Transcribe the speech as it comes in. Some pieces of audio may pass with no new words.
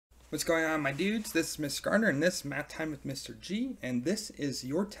What's going on, my dudes? This is Mr. Gardner, and this is Math Time with Mr. G, and this is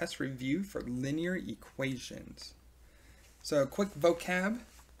your test review for linear equations. So, quick vocab.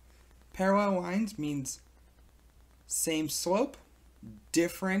 Parallel lines means same slope,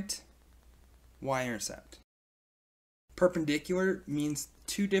 different y-intercept. Perpendicular means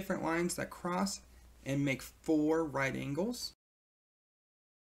two different lines that cross and make four right angles.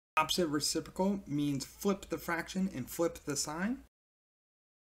 Opposite reciprocal means flip the fraction and flip the sign.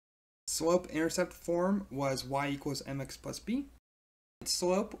 Slope-intercept form was y equals mx plus b.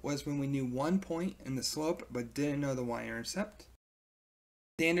 Slope was when we knew one point in the slope but didn't know the y-intercept.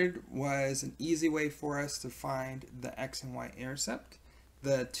 Standard was an easy way for us to find the x and y-intercept.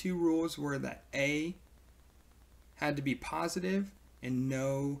 The two rules were that a had to be positive and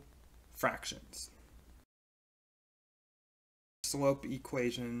no fractions. Slope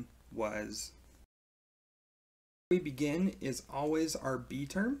equation was, we begin is always our b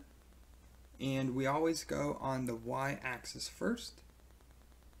term, and we always go on the y-axis first,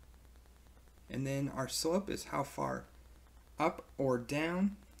 and then our slope is how far up or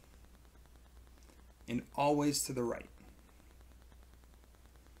down, and always to the right.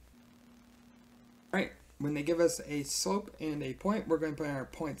 Alright, when they give us a slope and a point, we're going to put in our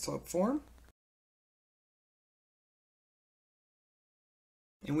point-slope form.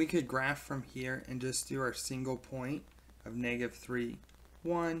 And we could graph from here and just do our single point of -3,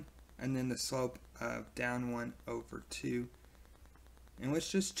 1, and then the slope of down 1 over 2. And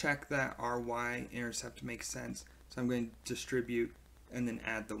let's just check that our y-intercept makes sense. So I'm going to distribute and then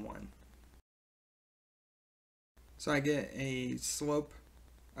add the 1. So I get a slope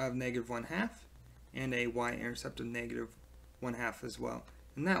of -1/2 and a y-intercept of -1/2 as well.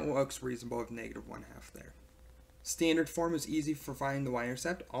 And that looks reasonable of -1/2 there. Standard form is easy for finding the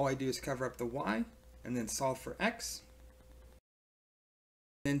y-intercept. All I do is cover up the y and then solve for x.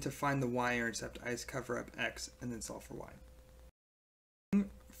 Then to find the y-intercept, I just cover up x and then solve for y.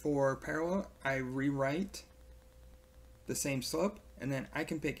 For parallel, I rewrite the same slope, and then I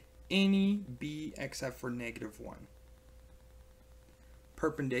can pick any b except for -1.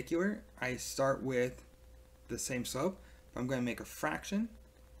 Perpendicular, I start with the same slope. I'm going to make a fraction,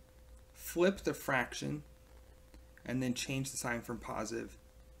 flip the fraction, and then change the sign from positive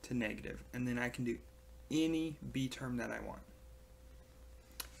to negative. And then I can do any b term that I want.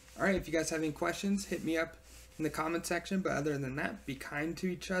 Alright, if you guys have any questions, hit me up in the comment section. But other than that, be kind to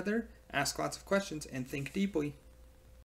each other, ask lots of questions, and think deeply.